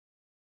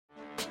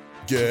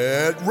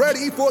Get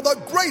ready for the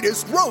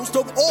greatest roast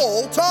of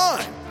all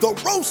time, the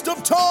Roast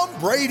of Tom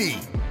Brady,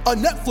 a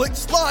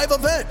Netflix live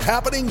event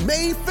happening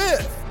May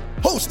 5th.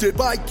 Hosted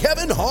by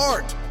Kevin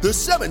Hart, the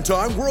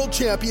 7-time world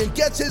champion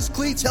gets his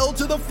cleats held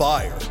to the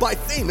fire by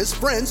famous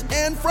friends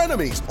and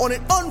frenemies on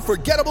an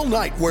unforgettable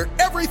night where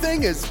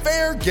everything is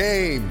fair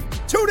game.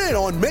 Tune in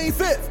on May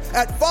 5th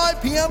at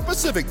 5 p.m.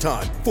 Pacific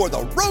time for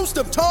the Roast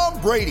of Tom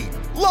Brady,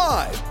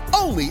 live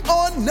only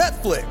on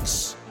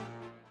Netflix.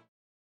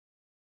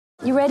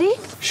 You ready?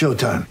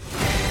 Showtime.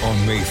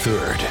 On May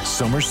 3rd,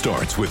 summer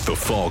starts with The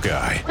Fall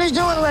Guy. Let's do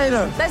it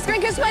later. Let's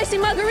drink a spicy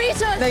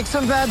margarita. Make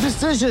some bad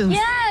decisions.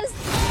 Yes!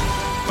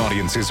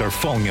 Audiences are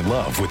falling in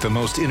love with the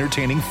most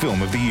entertaining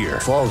film of the year.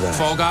 Fall Guy.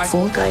 Fall Guy?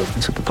 Fall guy.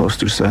 That's what the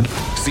poster said.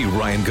 See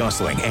Ryan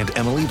Gosling and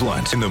Emily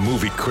Blunt in the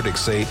movie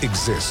critics say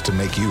exists to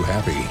make you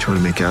happy. Trying to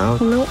make it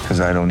out? Nope. Because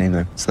I don't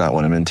either. It's not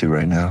what I'm into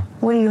right now.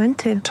 What are you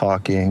into?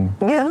 Talking.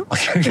 Yeah.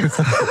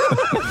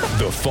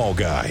 The Fall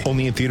Guy.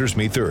 Only in theaters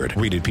May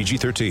 3rd. Rated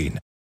PG-13.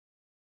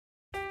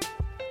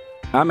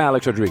 I'm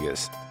Alex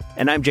Rodriguez.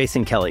 And I'm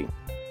Jason Kelly.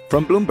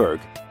 From Bloomberg,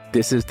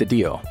 this is The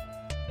Deal.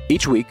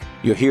 Each week,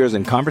 you'll hear us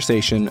in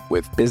conversation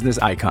with business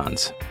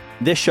icons.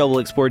 This show will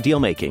explore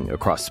deal-making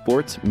across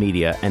sports,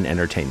 media, and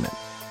entertainment.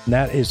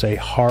 That is a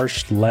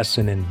harsh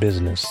lesson in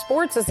business.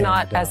 Sports is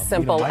not as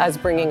simple as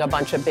bringing a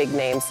bunch of big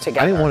names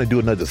together. I didn't want to do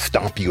another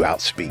stomp you out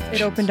speech.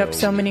 It opened up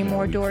so many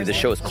more doors. The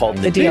show is called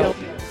The Deal.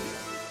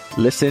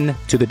 Listen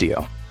to The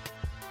Deal.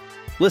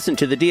 Listen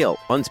to The Deal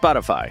on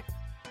Spotify.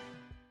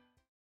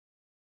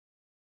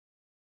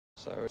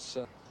 So it's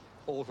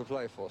all for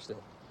play for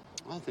still.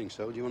 I think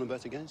so. Do you want to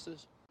bet against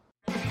us?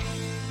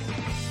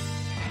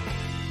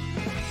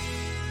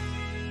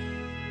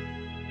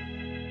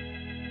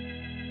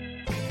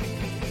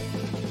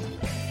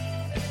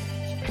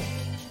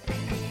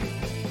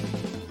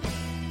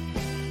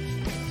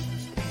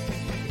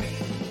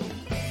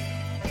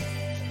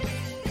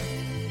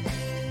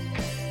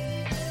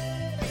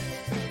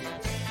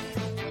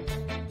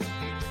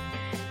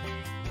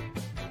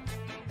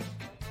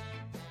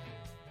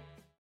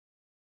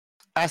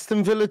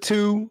 Aston Villa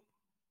 2,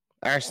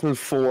 Arsenal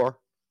 4.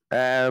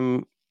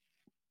 And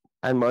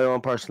my own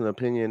personal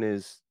opinion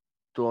is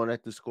don't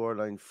let the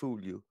scoreline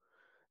fool you.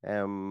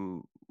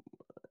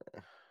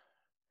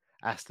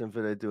 Aston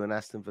Villa doing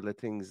Aston Villa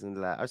things in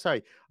the I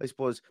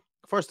suppose,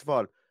 first of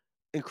all,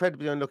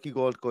 incredibly unlucky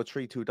goal to go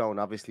 3-2 down.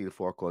 Obviously, the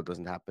fourth goal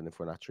doesn't happen if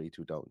we're not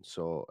 3-2 down.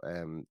 So,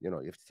 you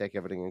have to take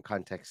everything in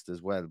context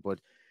as well. But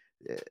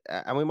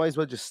and we might as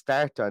well just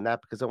start on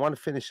that because I want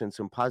to finish in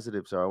some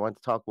positives, or I want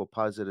to talk about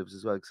positives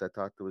as well, because I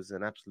thought there was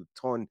an absolute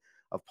ton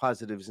of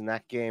positives in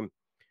that game.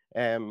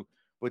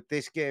 But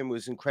this game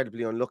was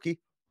incredibly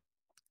unlucky.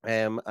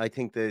 I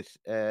think that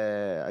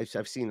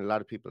I've seen a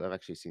lot of people, I've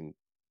actually seen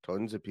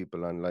tons of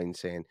people online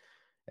saying,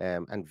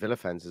 and Villa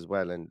fans as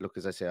well. And look,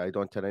 as I say, I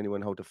don't tell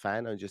anyone how to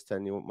fan. I'm just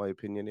telling you what my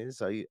opinion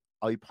is. I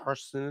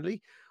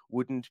personally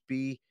wouldn't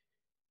be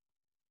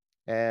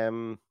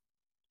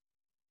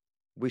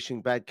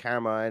wishing bad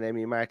karma on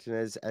Emi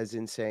Martinez, as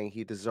in saying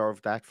he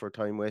deserved that for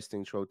time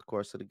wasting throughout the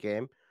course of the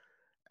game.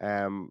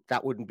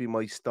 That wouldn't be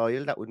my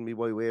style. That wouldn't be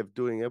my way of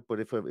doing it. But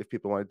if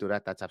people want to do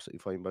that, that's absolutely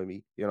fine by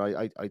me.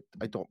 I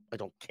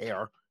don't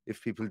care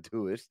if people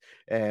do it.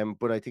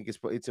 But I think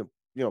it's a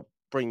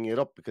bringing it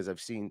up because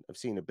I've seen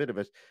a bit of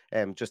it.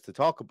 Just to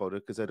talk about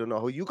it because I don't know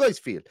how you guys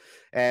feel.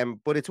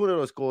 But it's one of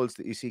those goals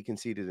that you see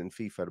conceded in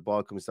FIFA. The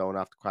ball comes down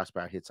off the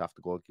crossbar, hits off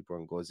the goalkeeper,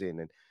 and goes in.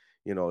 And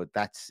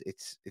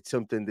it's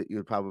something that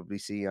you'll probably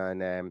see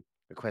on A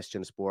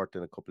Question of Sport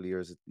in a couple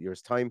of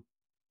years time.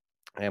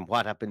 And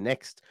what happened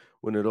next?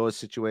 One of those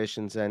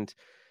situations, and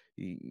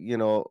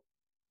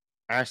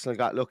Arsenal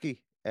got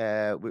lucky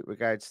with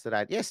regards to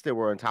that. Yes, they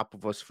were on top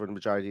of us for the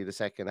majority of the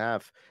second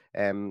half.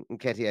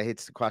 Nketiah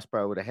hits the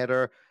crossbar with a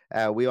header.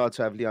 We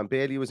also have Leon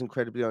Bailey, who was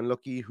incredibly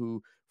unlucky,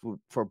 who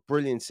for a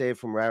brilliant save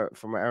from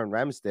Aaron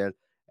Ramsdale.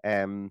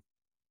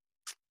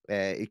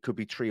 It could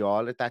be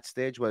 3-3 at that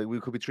stage. Well, we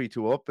could be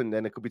 3-2 up, and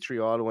then it could be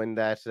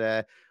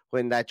 3-3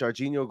 when that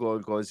Jorginho goal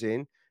goes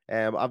in.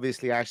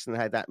 Obviously, Arsenal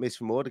had that miss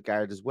from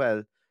Odegaard as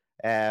well.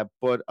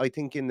 But I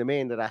think in the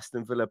main that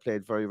Aston Villa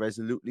played very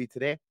resolutely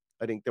today.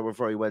 I think they were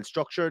very well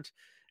structured.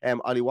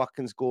 Ollie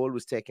Watkins' goal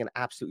was taken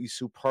absolutely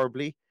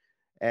superbly.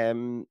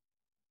 We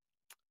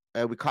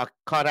caught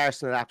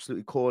Arsenal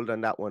absolutely cold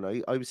on that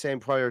one. I was saying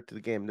prior to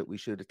the game that we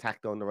should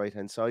attack down the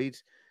right-hand side.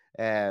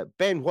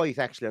 Ben White,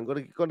 actually, I'm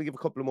going to give a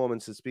couple of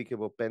moments to speak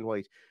about Ben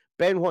White.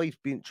 Ben White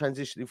being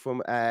transitioning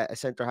from a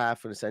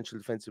centre-half and a central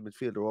defensive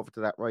midfielder over to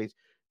that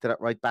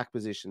right back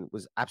position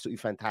was absolutely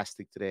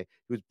fantastic today.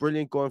 He was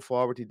brilliant going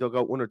forward. He dug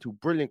out one or two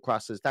brilliant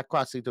crosses. That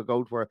cross he dug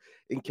out where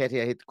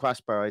Nketiah hit the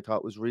crossbar, I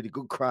thought was really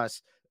good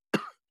cross.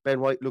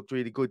 Ben White looked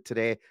really good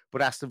today,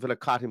 but Aston Villa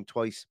caught him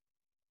twice.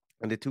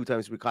 And the two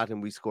times we caught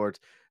him, we scored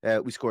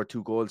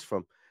 2 goals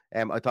from.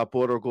 I thought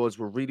both our goals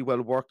were really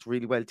well worked,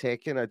 really well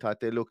taken. I thought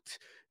they looked,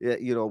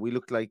 we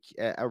looked like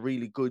a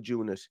really good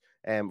unit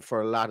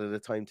for a lot of the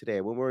time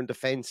today. When we're in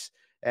defence,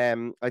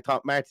 I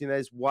thought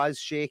Martinez was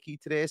shaky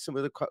today. Some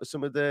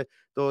of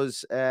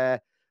those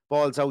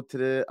balls out to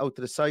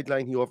the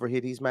sideline. He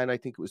overhit his man. I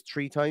think it was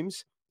 3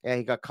 times.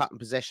 He got caught in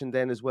possession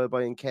then as well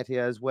by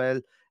Nketiah as well.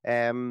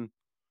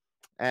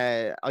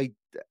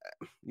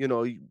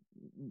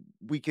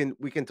 We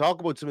can talk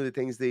about some of the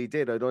things they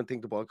did. I don't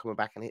think the ball coming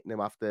back and hitting him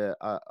off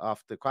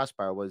the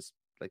crossbar was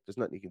like, there's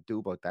nothing you can do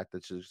about that.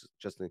 That's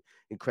just an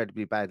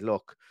incredibly bad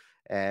luck.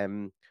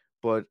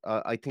 But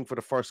I think for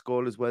the first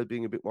goal as well,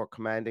 being a bit more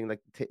commanding,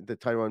 like the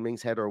Tyrone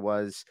Mings header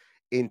was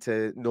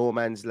into no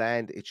man's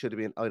land. It should have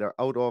been either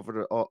out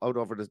over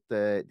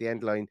the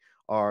end line,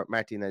 or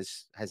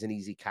Martinez has an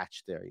easy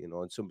catch there,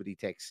 and somebody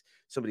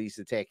needs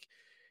to take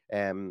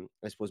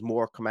I suppose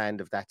more command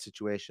of that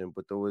situation.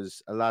 But there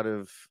was a lot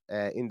of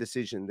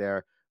indecision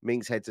there.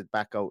 Mings heads it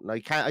back out, and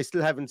I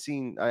haven't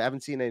seen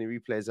any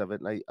replays of it.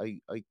 And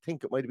I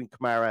think it might have been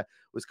Kamara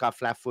was caught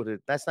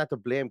flat-footed. That's not to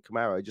blame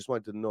Kamara. I just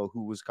wanted to know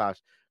who was caught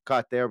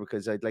there,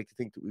 because I'd like to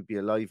think that we'd be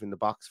alive in the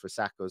box for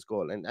Saka's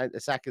goal. And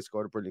Saka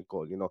scored a brilliant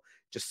goal,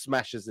 just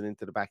smashes it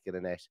into the back of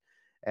the net.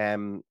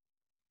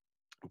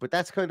 But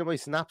that's kind of my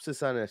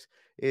synopsis on it.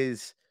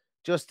 Is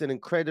just an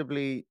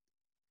incredibly,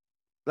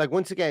 like,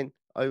 once again,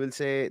 I will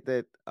say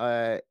that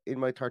in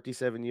my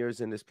 37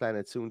 years in this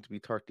planet, soon to be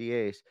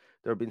 38,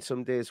 there have been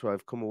some days where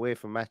I've come away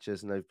from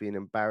matches and I've been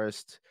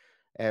embarrassed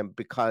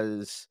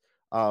because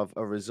of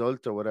a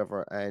result or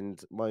whatever.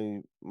 And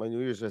my New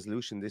Year's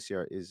resolution this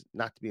year is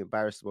not to be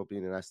embarrassed about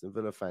being an Aston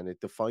Villa fan.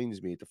 It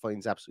defines me. It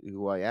defines absolutely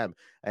who I am.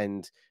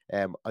 And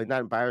I'm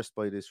not embarrassed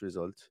by this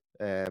result.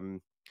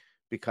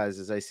 Because,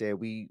 as I say,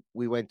 we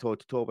went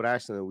toe-to-toe with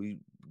Arsenal. We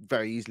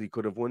very easily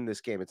could have won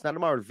this game. It's not a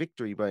moral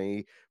victory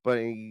by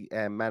any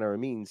manner or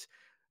means.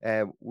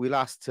 We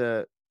lost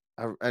to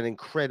an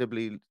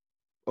incredibly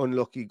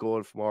unlucky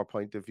goal from our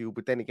point of view.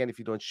 But then again, if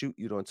you don't shoot,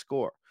 you don't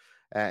score.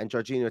 And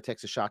Jorginho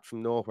takes a shot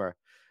from nowhere.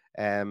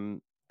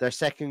 Their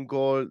second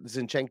goal,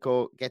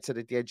 Zinchenko gets it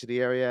at the edge of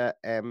the area.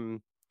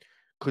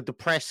 Could the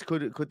press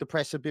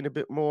have been a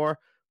bit more?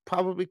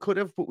 Probably could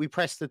have, but we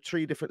pressed at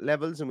 3 different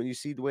levels, and when you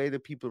see the way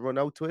that people run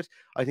out to it,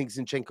 I think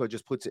Zinchenko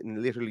just puts it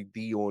in literally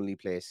the only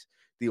place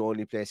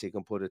he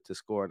can put it to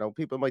score. Now,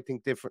 people might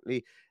think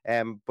differently,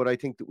 but I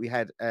think that we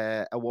had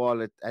a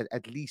wall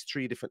at least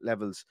 3 different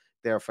levels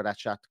there for that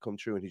shot to come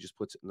through, and he just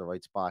puts it in the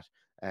right spot.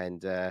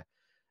 And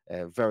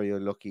very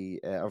unlucky,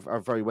 or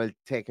very well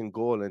taken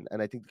goal.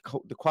 And I think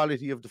the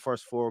quality of the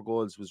first 4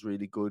 goals was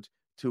really good.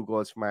 2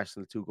 goals from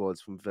Arsenal, 2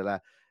 goals from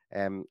Villa.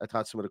 I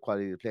thought some of the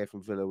quality of play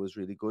from Villa was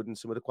really good, and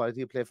some of the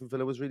quality of play from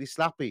Villa was really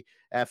sloppy.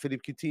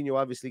 Philippe Coutinho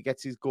obviously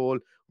gets his goal,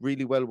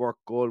 really well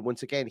worked goal.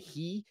 Once again,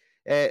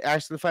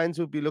 Arsenal fans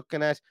would be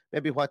looking at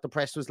maybe what the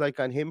press was like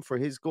on him for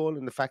his goal,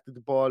 and the fact that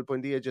the ball,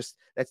 Buendia just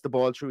lets the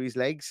ball through his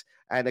legs,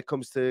 and it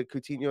comes to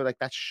Coutinho, like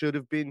that should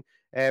have been,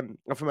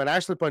 from an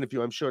Arsenal point of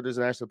view, I'm sure there's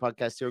an Arsenal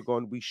podcast here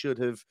going, we should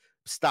have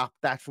stopped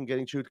that from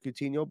getting through to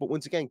Coutinho. But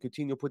once again,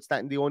 Coutinho puts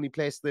that in the only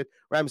place that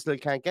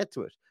Ramsdale can't get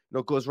to it.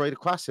 Goes right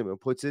across him and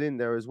puts it in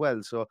there as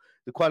well. So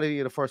the quality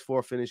of the first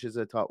 4 finishes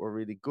I thought were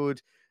really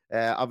good.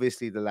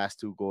 Obviously, the last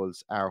 2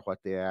 goals are what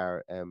they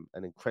are. An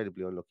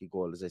incredibly unlucky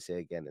goal, as I say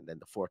again, and then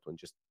the 4th one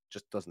just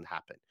doesn't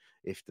happen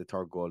if the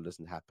 3rd goal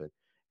doesn't happen.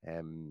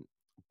 And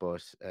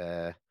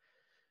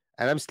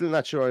I'm still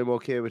not sure I'm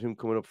okay with him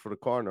coming up for the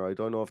corner. I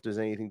don't know if there's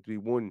anything to be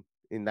won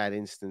in that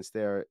instance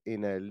there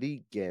in a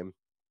league game.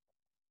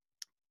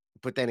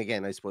 But then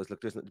again, I suppose, look,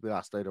 there's nothing to be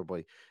lost either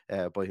by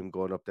him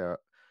going up there.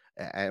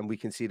 And we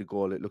can see the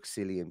goal. It looks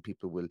silly, and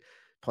people will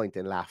point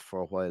and laugh for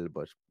a while.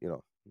 But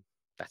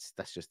that's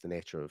just the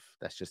nature of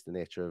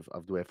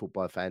the way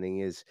football fanning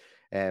is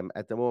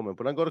at the moment.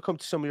 But I'm going to come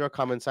to some of your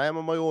comments. I am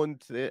on my own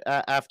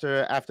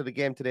after the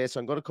game today, so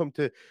I'm going to come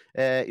to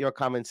your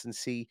comments and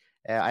see.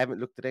 I haven't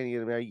looked at any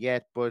of them there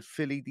yet. But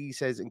Philly D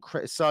says,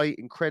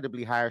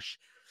 incredibly harsh.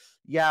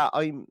 Yeah,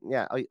 I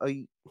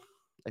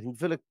think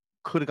Villa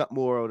could have got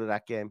more out of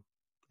that game,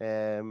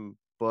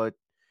 but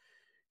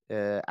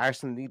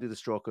Arsenal needed a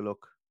stroke of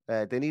luck.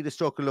 They need a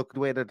stroke of luck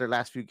the way that their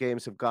last few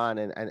games have gone,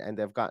 and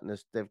they've gotten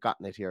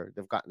it here.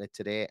 They've gotten it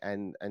today,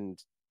 and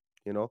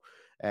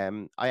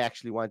I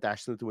actually want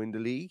Arsenal to win the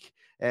league.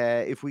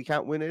 If we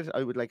can't win it,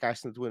 I would like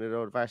Arsenal to win it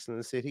out of Arsenal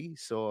and City.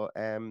 So,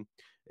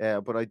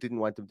 but I didn't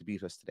want them to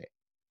beat us today.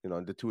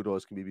 The 2 of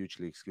those can be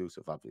mutually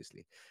exclusive,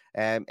 obviously.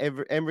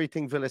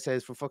 Everything Villa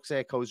says, for fuck's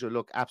sake, how's your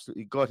luck?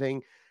 Absolutely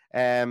gutting.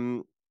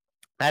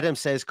 Adam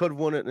says, could have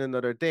won it in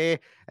another day.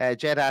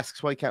 Jed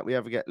asks, why can't we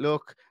ever get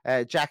luck?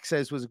 Jack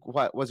says, was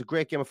a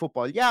great game of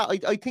football. Yeah,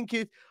 I think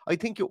it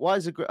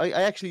was I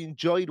actually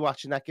enjoyed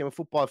watching that game of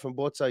football from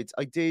both sides.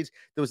 I did.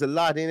 There was a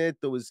lot in it.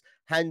 There was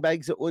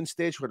handbags at one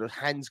stage where there were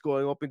hands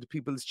going up into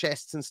people's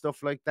chests and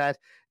stuff like that.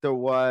 There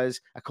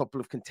was a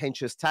couple of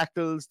contentious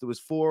tackles. There was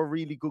 4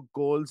 really good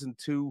goals and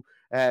 2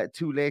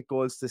 late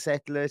goals to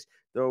settle it.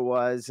 There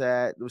was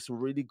some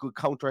really good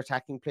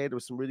counter-attacking play. There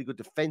was some really good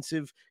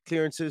defensive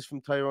clearances from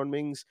Tyrone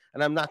Mings.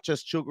 And I'm not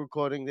just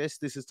sugarcoating this.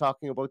 This is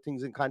talking about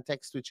things in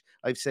context, which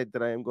I've said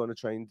that I am going to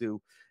try and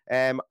do.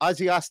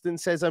 Ozzy Austin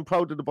says, I'm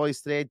proud of the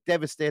boys today.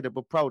 Devastated,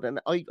 but proud. And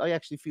I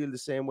actually feel the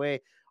same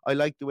way. I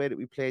like the way that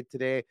we played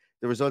today.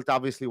 The result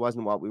obviously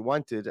wasn't what we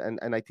wanted, and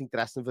I think that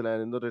Aston Villa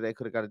on another day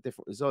could have got a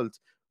different result.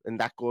 And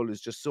that goal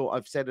is just so,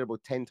 I've said it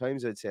about 10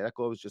 times, I'd say that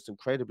goal was just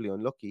incredibly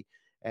unlucky.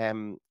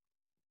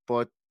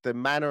 But the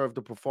manner of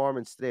the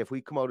performance today, if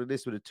we come out of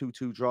this with a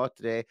 2-2 draw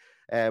today,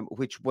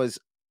 which was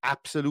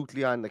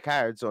absolutely on the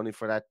cards, only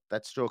for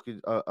that stroke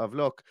of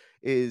luck,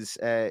 is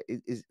and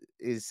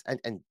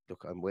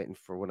look, I'm waiting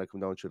for when I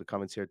come down through the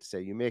comments here to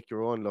say you make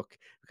your own luck,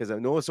 because I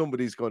know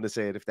somebody's going to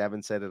say it if they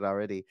haven't said it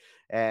already.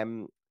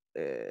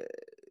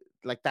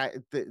 Like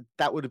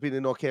that would have been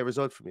an okay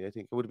result for me. I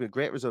think it would have been a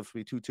great result for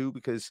me, 2-2,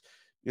 because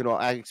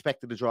I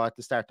expected a draw at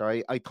the start.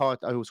 I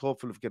was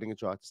hopeful of getting a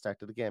draw at the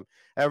start of the game.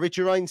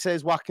 Richard Ryan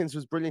says Watkins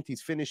was brilliant.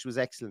 His finish was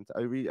excellent.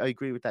 I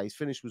agree with that. His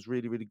finish was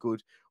really, really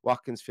good.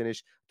 Watkins'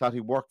 finish. Thought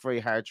he worked very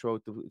hard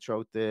throughout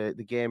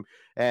the game.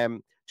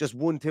 Just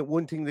one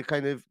thing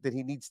that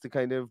he needs to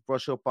kind of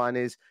brush up on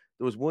is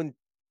there was one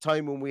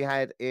time when we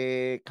had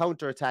a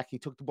counter attack. He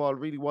took the ball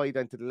really wide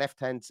onto the left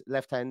hand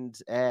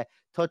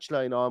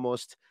touchline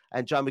almost,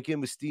 and John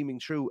McGinn was steaming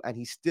through, and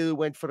he still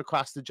went for the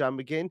cross to John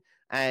McGinn,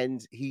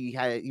 and he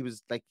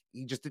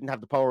just didn't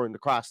have the power in the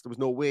cross. There was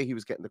no way he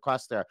was getting the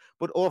cross there.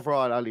 But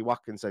overall, Ollie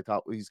Watkins, I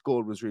thought his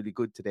goal was really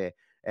good today.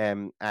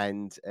 And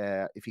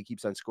if he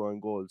keeps on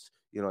scoring goals,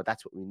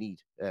 that's what we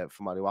need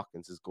from Ollie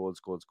Watkins, is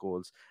goals.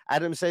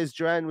 Adam says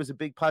Duran was a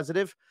big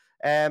positive.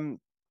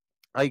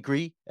 I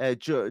agree.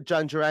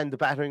 John Duran, the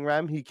battering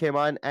ram, he came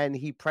on and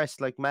he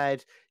pressed like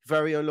mad.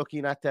 Very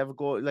unlucky not to have a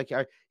goal. Like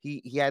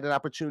he had an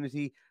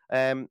opportunity.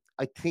 I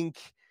think,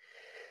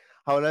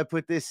 how will I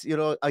put this?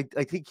 I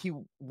think he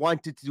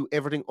wanted to do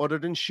everything other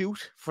than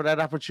shoot for that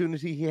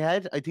opportunity he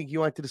had. I think he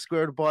wanted to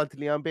square the ball to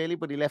Leon Bailey,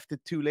 but he left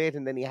it too late,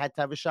 and then he had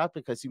to have a shot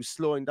because he was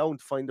slowing down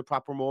to find the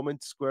proper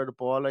moment to square the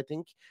ball, I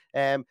think.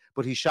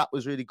 But his shot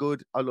was really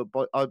good,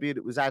 albeit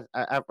it was at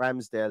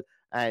Ramsdale.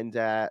 And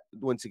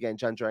once again,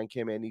 John Duran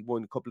came in. He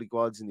won a couple of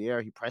goals in the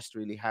air. He pressed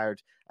really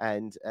hard,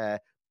 and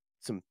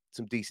some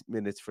decent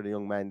minutes for the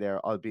young man there,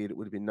 albeit it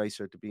would have been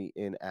nicer to be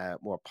in a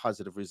more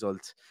positive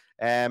result.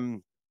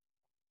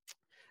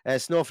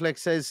 Snowflake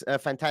says,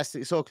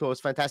 fantastic, so close,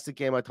 fantastic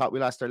game. I thought we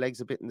lost our legs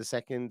a bit in the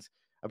second.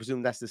 I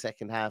presume that's the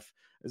second half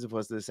as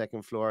opposed to the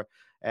second floor.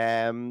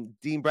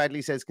 Dean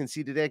Bradley says,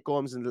 conceded 8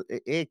 goals in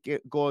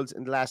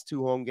the last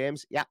 2 home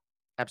games. Yeah,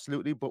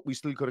 absolutely. But we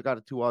still could have got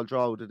a 2-2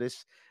 draw out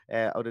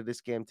of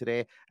this game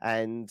today.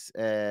 And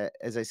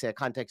as I say,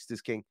 context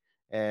is king.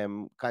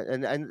 And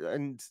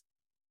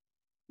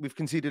we've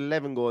conceded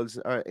 11 goals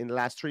in the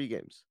last 3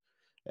 games.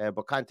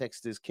 But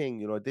context is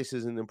king. This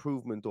is an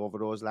improvement over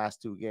those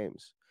last 2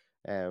 games.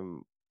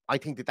 I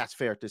think that's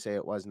fair to say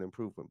it was an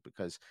improvement,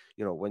 because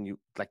when you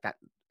like that,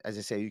 as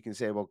I say, you can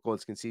say about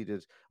goals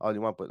conceded all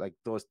you want, but like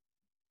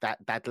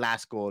that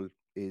last goal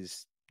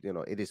is,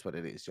 it is what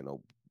it is.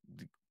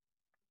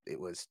 It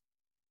was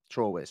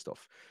throwaway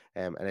stuff,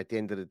 and at the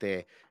end of the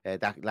day,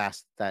 that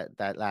last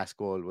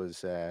goal was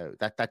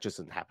that just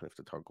doesn't happen if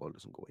the third goal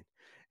doesn't go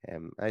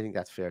in. I think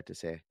that's fair to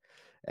say.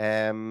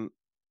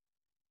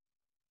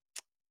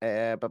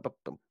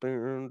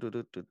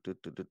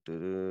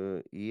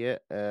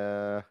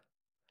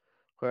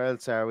 Where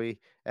else are we?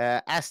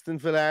 Aston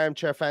Villa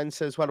armchair fan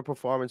says, what a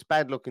performance.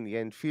 Bad luck in the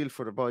end. Feel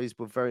for the boys,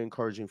 but very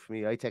encouraging for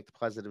me. I take the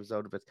positives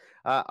out of it.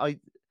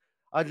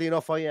 Oddly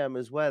enough, I am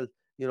as well.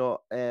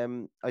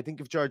 I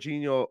think if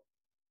Jorginho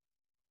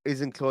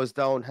isn't closed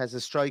down, has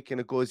a strike,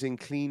 and it goes in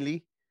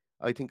cleanly,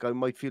 I think I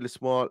might feel a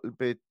small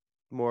bit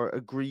more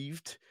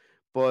aggrieved.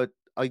 But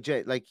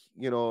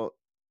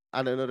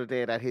on another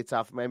day that hits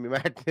off Emi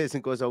Martinez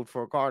and goes out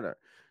for a corner,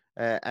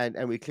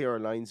 and we clear our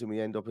lines and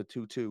we end up at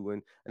 2-2.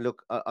 And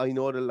look, I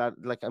know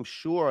that I'm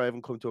sure I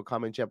haven't come to a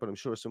comment yet, but I'm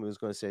sure someone is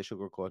going to say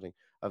sugarcoating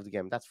of the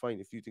game. That's fine.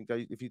 If you think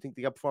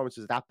the performance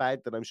is that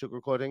bad that I'm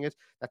sugarcoating it,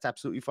 that's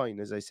absolutely fine.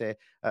 As I say,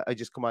 I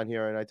just come on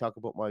here and I talk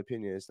about my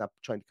opinion. It's not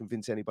trying to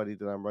convince anybody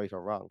that I'm right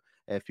or wrong.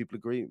 If people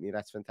agree with me,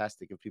 that's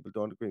fantastic. If people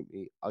don't agree with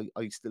me,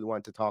 I still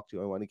want to talk to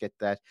you. I want to get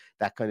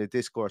that kind of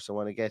discourse. I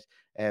want to get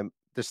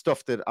the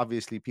stuff that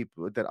obviously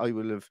people that I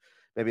will have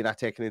maybe not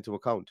taken into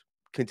account.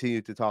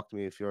 Continue to talk to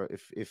me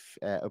if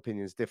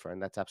opinions differ,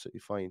 and that's absolutely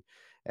fine.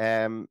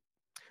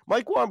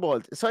 Mike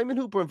Warmbold, Simon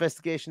Hooper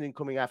investigation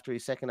incoming after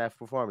his second half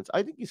performance.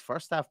 I think his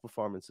first half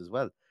performance as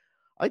well.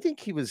 I think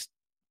he was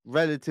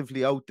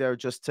relatively out there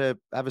just to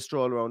have a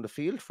stroll around the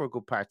field for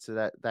good parts of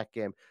that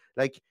game.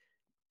 Like,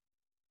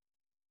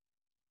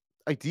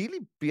 ideally,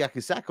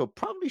 Byakusako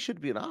probably should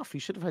have been off. He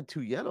should have had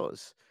 2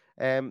 yellows.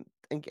 And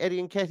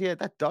Eddie Nketiah,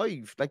 that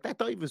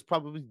dive was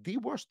probably the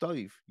worst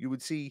dive you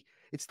would see.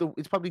 It's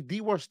probably the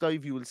worst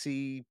dive you will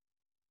see,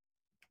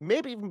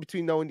 maybe even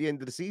between now and the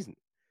end of the season.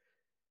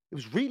 It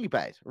was really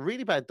bad, a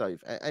really bad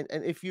dive. And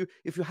if you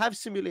have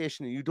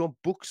simulation and you don't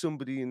book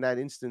somebody in that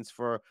instance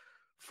for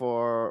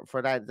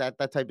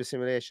that type of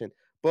simulation.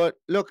 But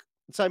look,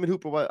 Simon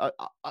Hooper,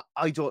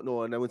 I don't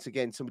know. And once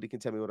again, somebody can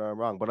tell me whether I'm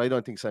wrong, but I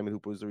don't think Simon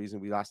Hooper was the reason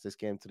we lost this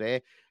game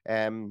today.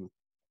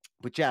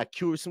 But yeah,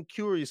 some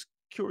curious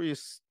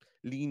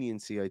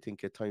leniency, I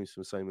think, at times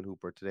from Simon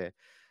Hooper today.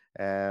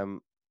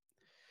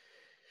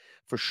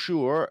 for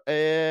sure.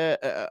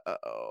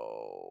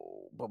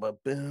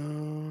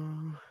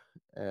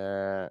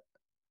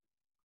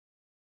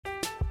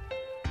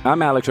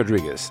 I'm Alex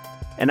Rodriguez.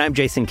 And I'm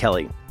Jason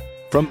Kelly.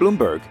 From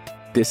Bloomberg,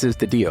 this is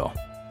The Deal.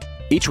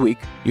 Each week,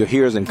 you'll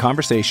hear us in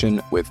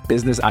conversation with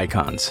business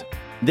icons.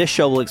 This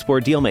show will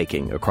explore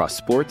deal-making across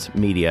sports,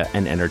 media,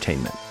 and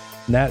entertainment.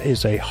 That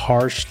is a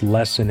harsh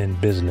lesson in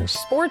business.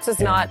 Sports is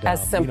not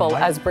as simple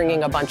as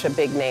bringing a bunch of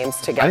big names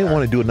together. I didn't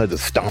want to do another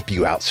stomp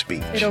you out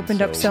speech. It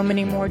opened up so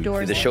many more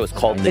doors. The show is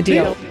called The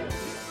Deal.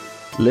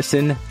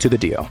 Listen to The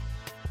Deal.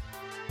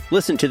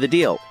 Listen to The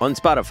Deal on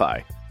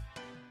Spotify.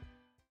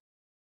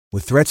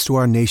 With threats to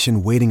our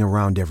nation waiting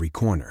around every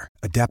corner,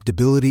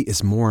 adaptability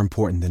is more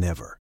important than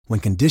ever.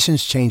 When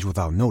conditions change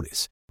without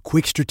notice,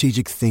 quick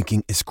strategic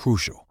thinking is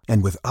crucial.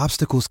 And with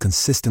obstacles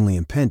consistently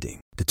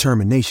impending,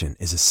 determination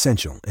is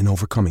essential in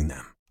overcoming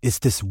them. It's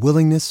this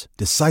willingness,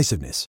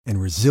 decisiveness,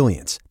 and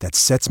resilience that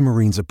sets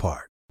Marines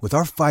apart. With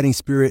our fighting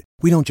spirit,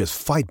 we don't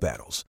just fight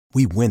battles,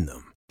 we win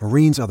them.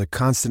 Marines are the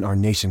constant our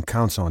nation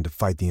counts on to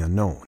fight the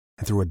unknown.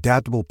 And through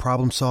adaptable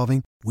problem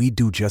solving, we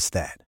do just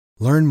that.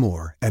 Learn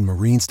more at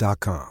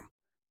marines.com.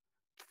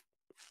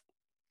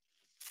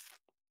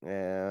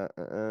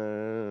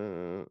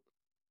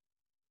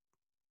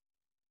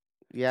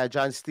 Yeah,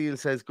 John Steele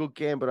says, good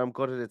game, but I'm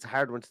gutted. It's a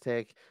hard one to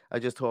take. I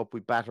just hope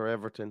we batter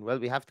Everton. Well,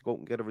 we have to go out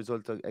and get a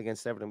result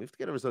against Everton. We have to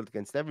get a result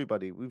against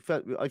everybody.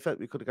 I felt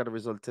we could have got a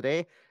result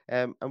today,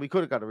 and we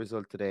could have got a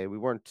result today. We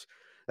weren't,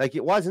 like,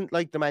 it wasn't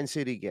like the Man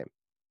City game.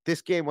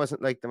 This game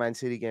wasn't like the Man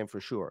City game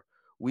for sure.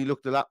 We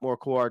looked a lot more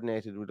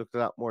coordinated. We looked a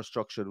lot more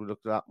structured. We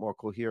looked a lot more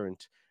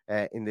coherent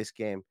in this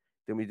game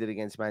than we did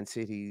against Man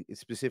City,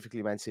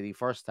 specifically Man City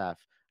first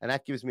half. And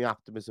that gives me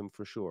optimism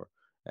for sure.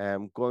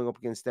 Going up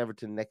against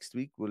Everton next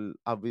week will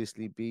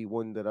obviously be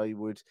one that I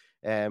would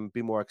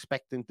be more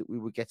expectant that we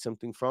would get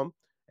something from.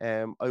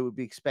 I would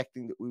be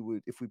expecting that we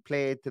would, if we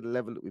played to the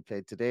level that we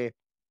played today,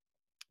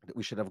 that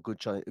we should have a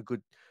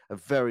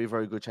very,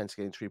 very good chance of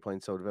getting 3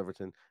 points out of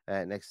Everton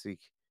next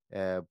week.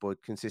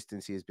 But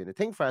consistency has been a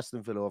thing for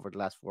Aston Villa over the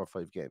last 4 or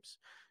 5 games,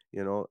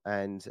 you know,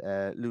 and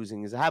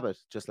losing is a habit,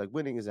 just like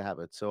winning is a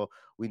habit. So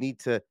we need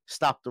to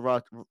stop the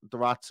rot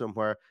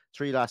somewhere.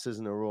 3 losses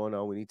in a row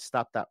now. We need to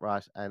stop that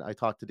rot. And I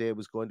thought today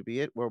was going to be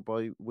it,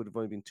 whereby it would have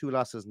only been 2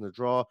 losses and a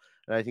draw.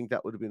 And I think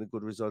that would have been a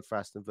good result for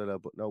Aston Villa.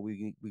 But now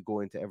we go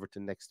into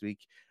Everton next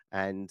week,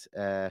 and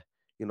you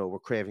know, we're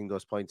craving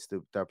those points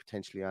that are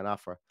potentially on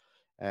offer.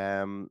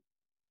 A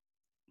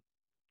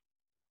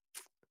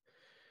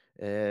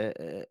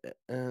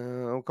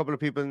couple of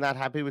people not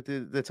happy with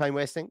the time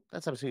wasting.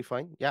 That's absolutely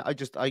fine. Yeah, I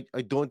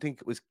don't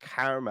think it was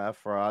karma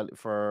for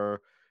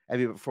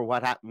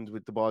what happened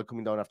with the ball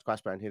coming down after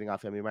crossbar and hitting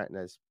off Emi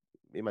Martinez.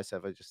 Me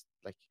myself, I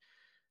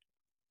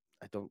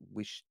don't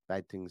wish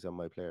bad things on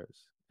my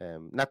players.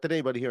 Not that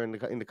anybody here in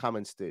the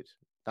comments did.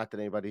 Not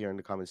that anybody here in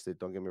the comments did.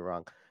 Don't get me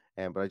wrong.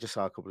 But I just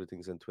saw a couple of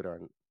things on Twitter,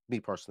 and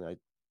me personally,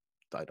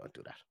 I don't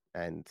do that.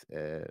 And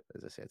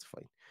as I say, it's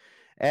fine.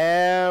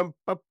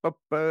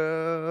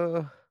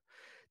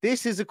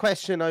 This is a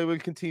question I will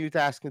continue to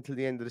ask until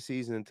the end of the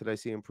season, until I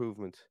see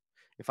improvement.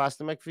 If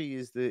Austin McPhee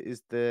is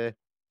the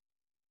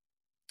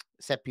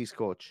set piece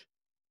coach,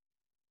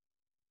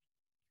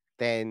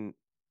 then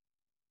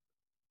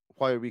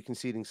why are we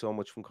conceding so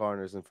much from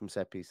corners and from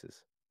set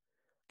pieces?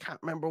 Can't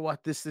remember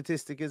what this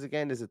statistic is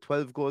again. Is it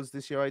 12 goals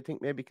this year? I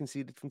think maybe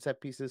conceded from set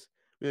pieces.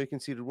 We only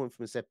conceded 1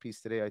 from a set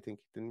piece today, I think,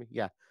 didn't we?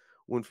 Yeah.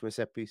 1 from a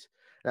set piece.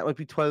 That might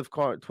be 12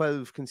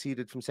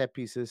 conceded from set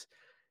pieces.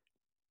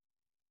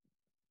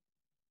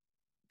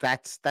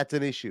 That's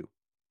an issue,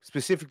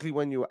 specifically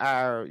when your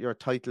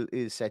title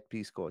is set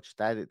piece coach.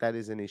 That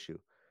is an issue.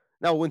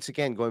 Now, once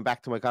again, going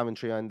back to my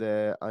commentary on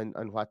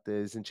what the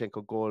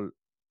Zinchenko goal,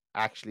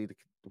 actually,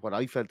 what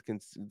I felt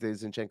the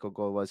Zinchenko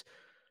goal was.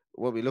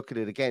 When we look at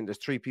it again, there's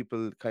 3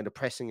 people kind of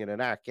pressing in an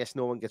arc. Yes,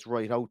 no one gets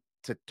right out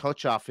to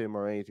touch off him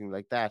or anything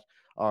like that,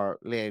 or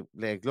lay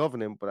a glove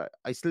on him. But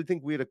I still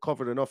think we'd have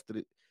covered enough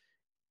that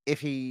if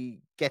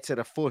he gets at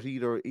a foot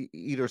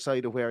either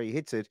side of where he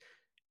hits it,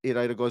 it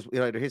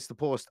either hits the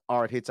post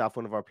or it hits off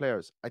one of our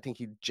players. I think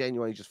he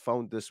genuinely just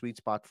found the sweet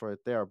spot for it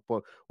there.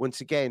 But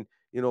once again,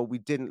 you know, we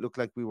didn't look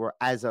like we were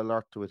as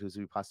alert to it as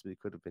we possibly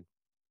could have been.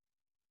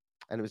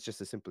 And it was just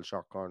a simple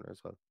short corner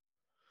as well.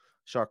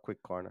 Short,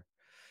 quick corner.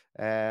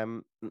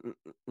 Edie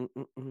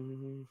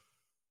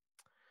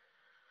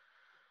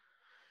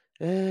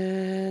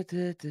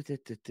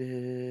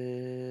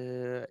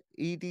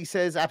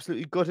says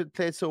absolutely gutted,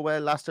 played so well,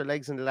 lost our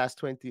legs in the last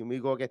 20, and we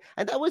go again.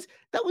 And that was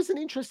an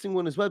interesting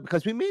one as well,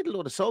 because we made a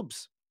load of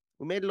subs.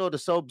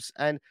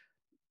 And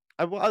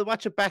I'll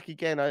watch it back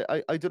again.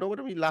 I don't know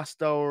whether we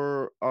lost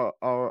our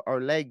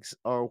legs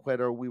or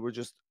whether we were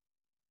just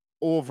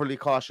overly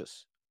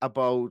cautious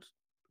about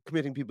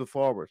committing people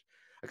forward.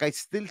 Like, I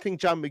still think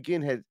John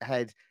McGinn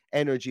had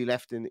energy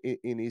left in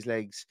his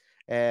legs.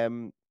 I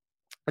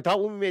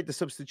thought when we made the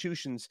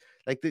substitutions,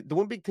 like the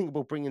one big thing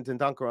about bringing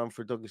Dendoncker on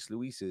for Douglas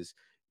Luiz is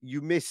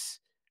you miss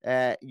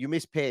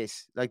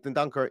pace. Like,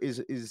 Dendoncker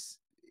is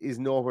is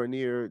nowhere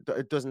near.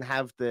 It doesn't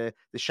have the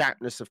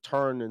sharpness of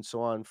turn and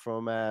so on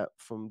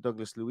from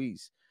Douglas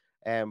Luiz.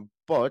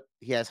 But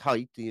he has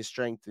height, he has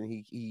strength, and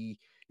he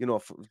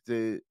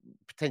the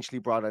potentially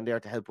brought on there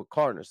to help with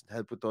corners, to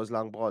help with those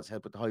long balls,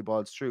 help with the high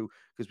balls through,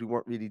 because we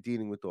weren't really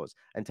dealing with those.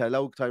 And to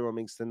allow Tyrone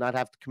Mings to not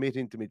have to commit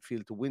into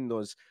midfield to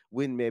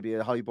win maybe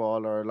a high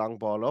ball or a long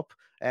ball up,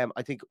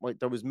 I think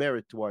there was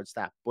merit towards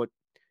that. But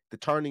the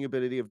turning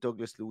ability of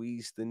Douglas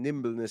Luiz, the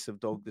nimbleness of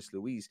Douglas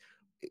Luiz,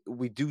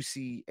 we do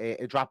see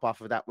a drop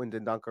off of that when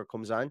Dendoncker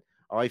comes on.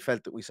 Or I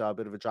felt that we saw a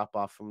bit of a drop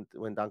off from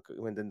when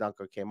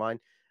Dendoncker came on.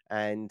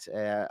 And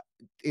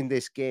in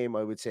this game,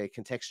 I would say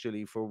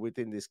contextually for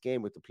within this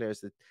game with the players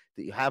that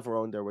you have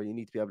around there, where you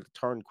need to be able to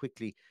turn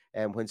quickly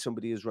when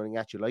somebody is running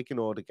at you, like an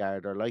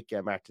Odegaard or like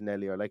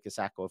Martinelli or like a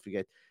Sacco, if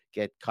you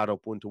get caught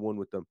up 1-to-1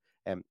 with them.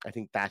 I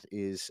think that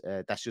is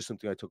that's just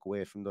something I took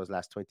away from those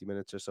last 20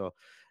 minutes or so.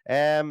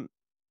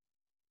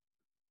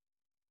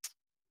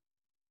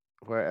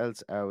 Where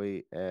else are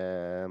we?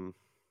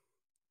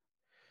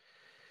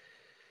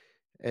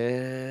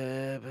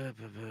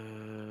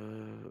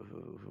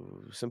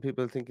 Some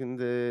people thinking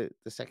the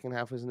second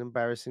half was an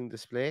embarrassing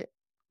display.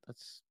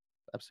 That's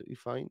absolutely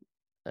fine.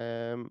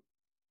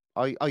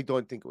 I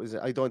don't think it was.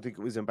 I don't think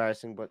it was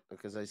embarrassing, but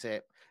because I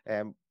say,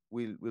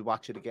 we'll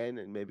watch it again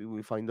and maybe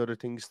we'll find other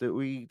things that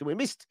we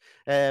missed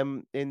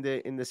in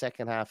the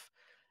second half.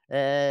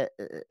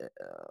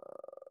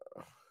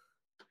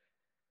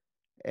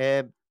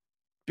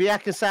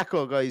 Bukayo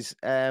Saka, guys.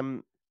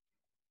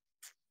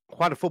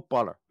 What a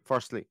footballer!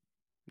 Firstly,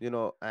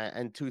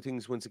 and two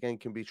things once again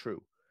can be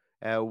true.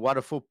 What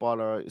a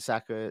footballer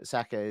Saka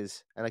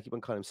is, and I keep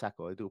on calling him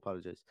Sacco. I do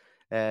apologize.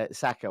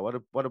 Saka, what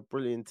a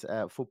brilliant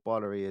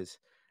footballer he is.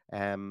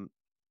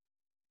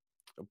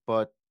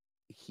 But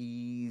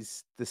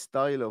he's the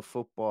style of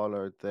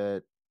footballer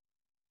that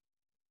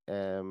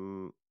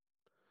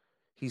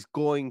he's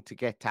going to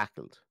get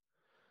tackled,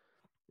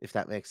 if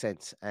that makes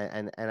sense.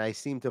 And I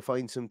seem to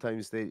find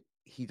sometimes that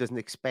he doesn't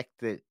expect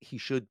that he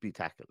should be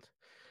tackled.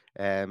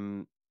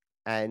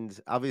 And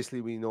obviously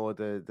we know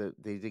they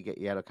did get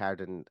yellow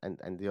card and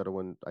the other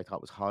one I thought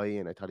was high,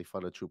 and I thought he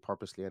followed through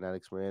purposely on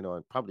Alex Moreno,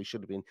 and probably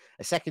should have been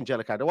a second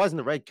yellow card. There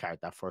wasn't a red card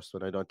that first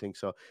one, I don't think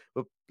so,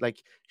 but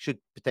should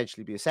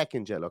potentially be a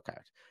second yellow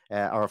card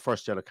or a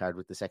first yellow card,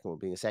 with the second one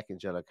being a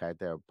second yellow card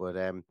there. But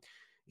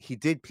he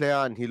did play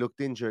on. He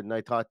looked injured, and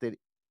I thought that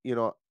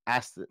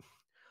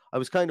I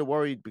was kind of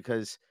worried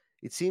because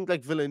it seemed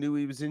like Villa knew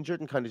he was injured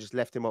and kind of just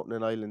left him out on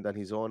an island on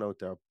his own out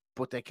there.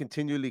 But they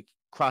continually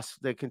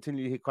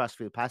hit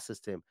crossfield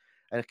passes to him,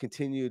 and it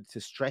continued to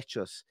stretch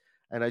us.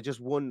 And I just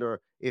wonder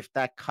if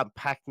that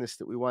compactness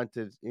that we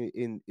wanted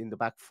in the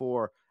back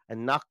four,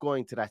 and not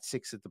going to that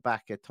six at the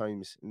back at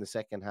times in the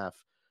second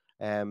half,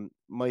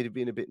 might have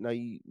been a bit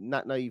naive,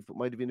 not naive, but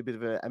might have been a bit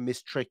of a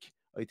missed trick,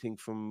 I think,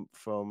 from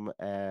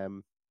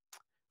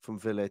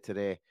Villa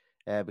today.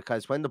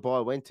 Because when the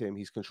ball went to him,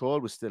 his control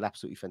was still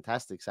absolutely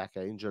fantastic,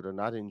 Saka, injured or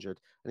not injured.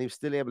 And he was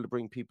still able to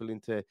bring people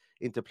into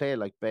play,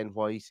 like Ben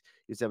White.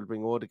 He was able to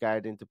bring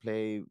Odegaard into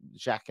play.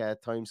 Xhaka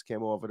at times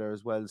came over there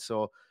as well.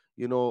 So,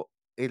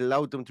 it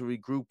allowed them to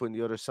regroup on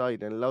the other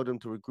side and allowed them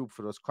to regroup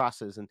for those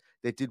crosses. And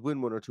they did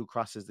win one or two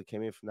crosses that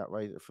came in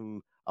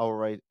from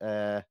our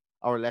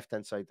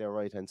left-hand side, their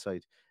right-hand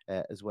side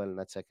as well in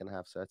that second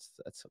half. So that's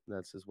something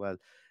else as well.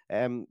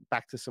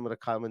 Back to some of the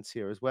comments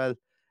here as well.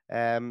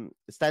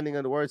 Standing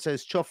on the word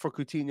says, chuff for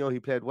Coutinho, he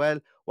played well.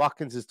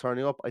 Watkins is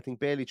turning up. I think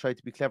Bailey tried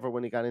to be clever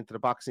when he got into the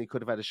box and he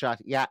could have had a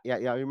shot. Yeah, I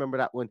remember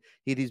that one.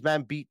 He had his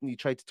man beaten. He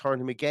tried to turn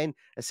him again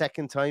a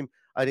second time.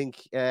 I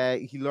think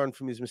he learned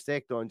from his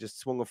mistake though and just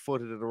swung a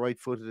footed at a right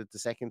footed at the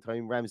second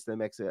time. Ramsdale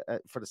makes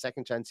for the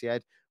second chance he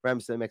had,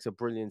 Ramsdale makes a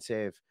brilliant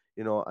save,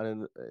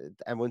 and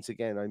once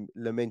again, I'm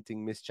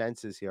lamenting missed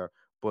chances here,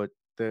 but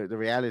the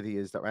reality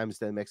is that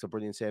Ramsdale makes a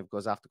brilliant save,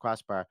 goes off the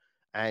crossbar,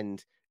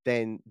 and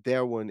then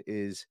their one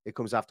is it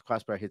comes off the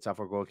crossbar, hits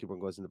off our goalkeeper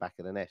and goes in the back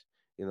of the net.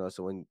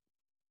 So when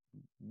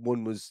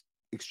one was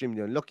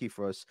extremely unlucky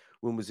for us,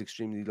 one was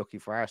extremely lucky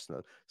for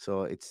Arsenal.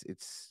 So it's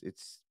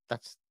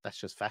that's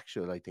just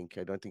factual. I think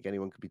I don't think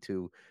anyone could be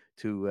too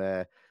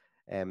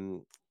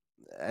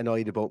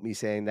annoyed about me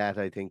saying that.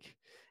 I think.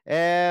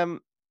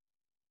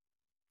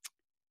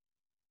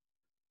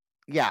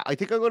 Yeah, I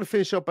think I'm going to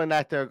finish up on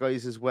that there,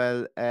 guys, as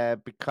well,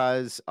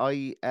 because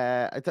I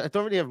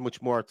don't really have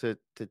much more to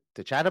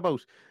chat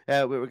about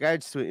with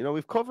regards to it.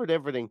 We've covered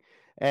everything.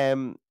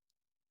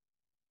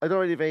 I don't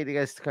really have anything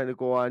else to kind of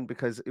go on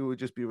because it would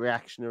just be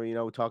reactionary,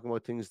 talking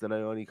about things that I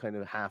only kind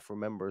of half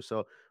remember.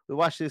 So we'll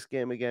watch this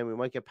game again. We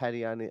might get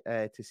Paddy on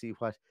to see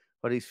what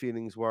his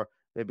feelings were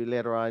maybe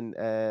later on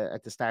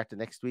at the start of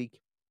next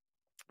week.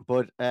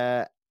 But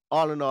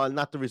all in all,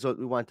 not the result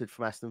we wanted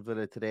from Aston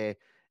Villa today.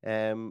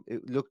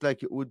 It looked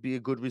like it would be a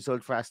good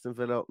result for Aston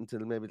Villa up until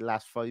maybe the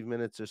last 5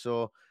 minutes or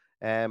so.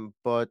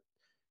 But,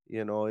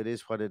 it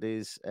is what it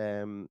is.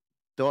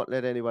 Don't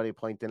let anybody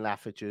point and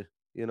laugh at you,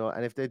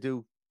 and if they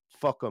do,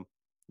 fuck them.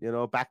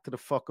 Back to the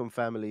fucking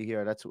family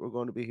here. That's what we're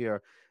going to be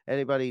here.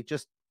 Anybody,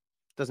 just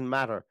doesn't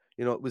matter.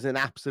 It was an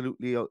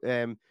absolutely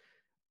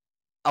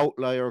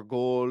outlier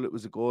goal. It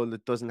was a goal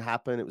that doesn't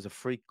happen. It was a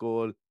freak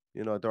goal.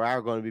 You know, there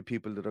are going to be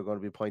people that are going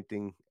to be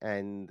pointing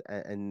and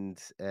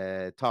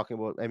talking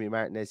about Emi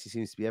Martinez. He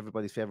seems to be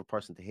everybody's favorite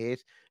person to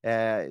hate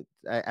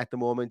at the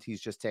moment.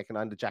 He's just taken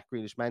on the Jack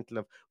Grealish mantle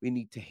of we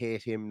need to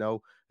hate him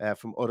now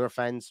from other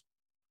fans.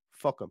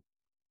 Fuck him.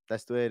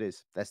 That's the way it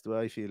is. That's the way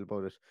I feel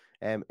about it.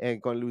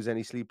 Ain't going to lose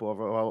any sleep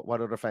over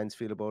what other fans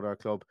feel about our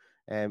club.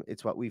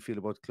 It's what we feel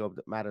about the club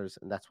that matters,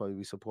 and that's why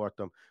we support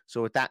them.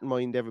 So with that in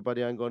mind,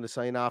 everybody, I'm going to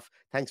sign off.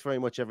 Thanks very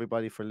much,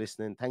 everybody, for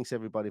listening. Thanks,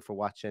 everybody, for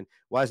watching.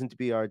 Wasn't to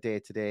be our day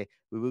today.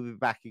 We will be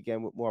back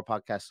again with more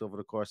podcasts over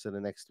the course of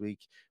the next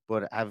week.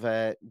 But have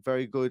a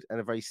very good and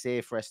a very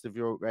safe rest of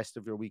your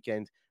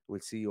weekend.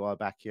 We'll see you all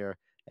back here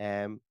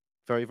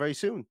very, very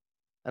soon.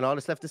 And all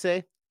that's left to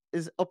say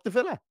is up the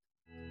Villa.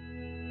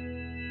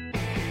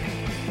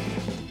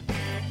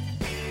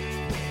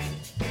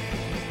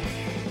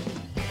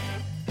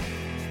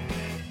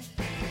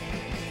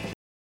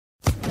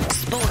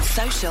 Sports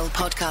Social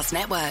Podcast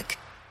Network.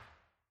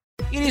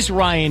 It is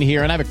Ryan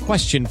here, and I have a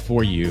question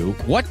for you.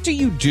 What do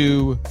you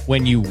do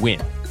when you win?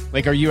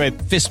 Like, are you a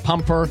fist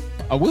pumper,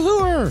 a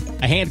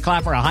woohooer, a hand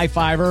clapper, a high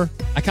fiver?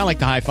 I kind of like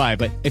the high five,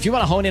 but if you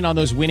want to hone in on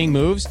those winning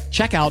moves,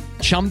 check out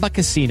Chumba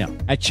Casino.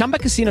 At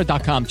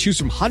ChumbaCasino.com, choose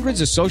from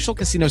hundreds of social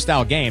casino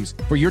style games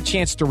for your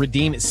chance to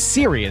redeem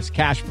serious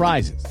cash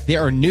prizes.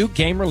 There are new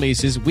game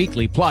releases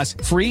weekly, plus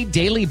free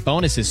daily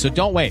bonuses. So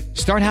don't wait.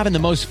 Start having the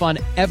most fun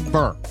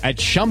ever at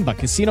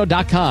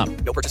ChumbaCasino.com.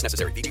 No purchase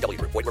necessary. VGW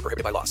Group. Void where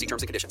prohibited by law. See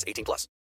terms and conditions. 18+.